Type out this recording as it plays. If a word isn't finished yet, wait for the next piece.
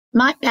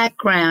My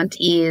background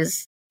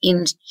is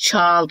in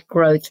child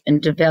growth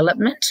and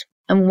development.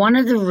 And one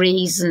of the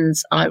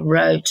reasons I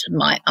wrote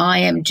my I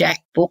Am Jack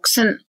books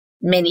and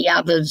many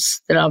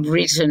others that I've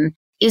written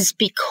is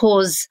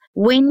because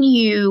when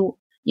you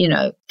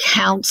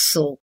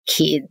counsel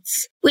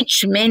kids,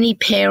 which many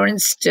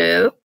parents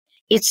do,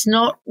 it's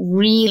not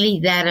really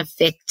that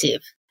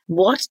effective.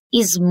 What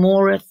is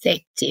more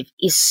effective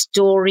is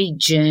story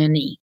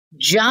journey,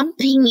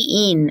 jumping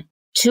in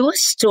to a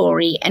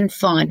story and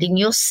finding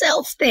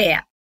yourself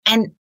there.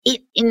 And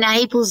it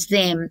enables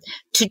them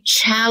to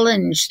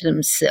challenge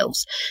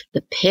themselves.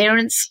 The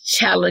parents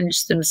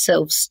challenge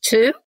themselves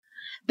too,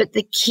 but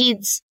the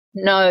kids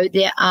know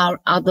there are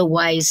other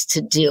ways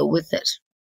to deal with it.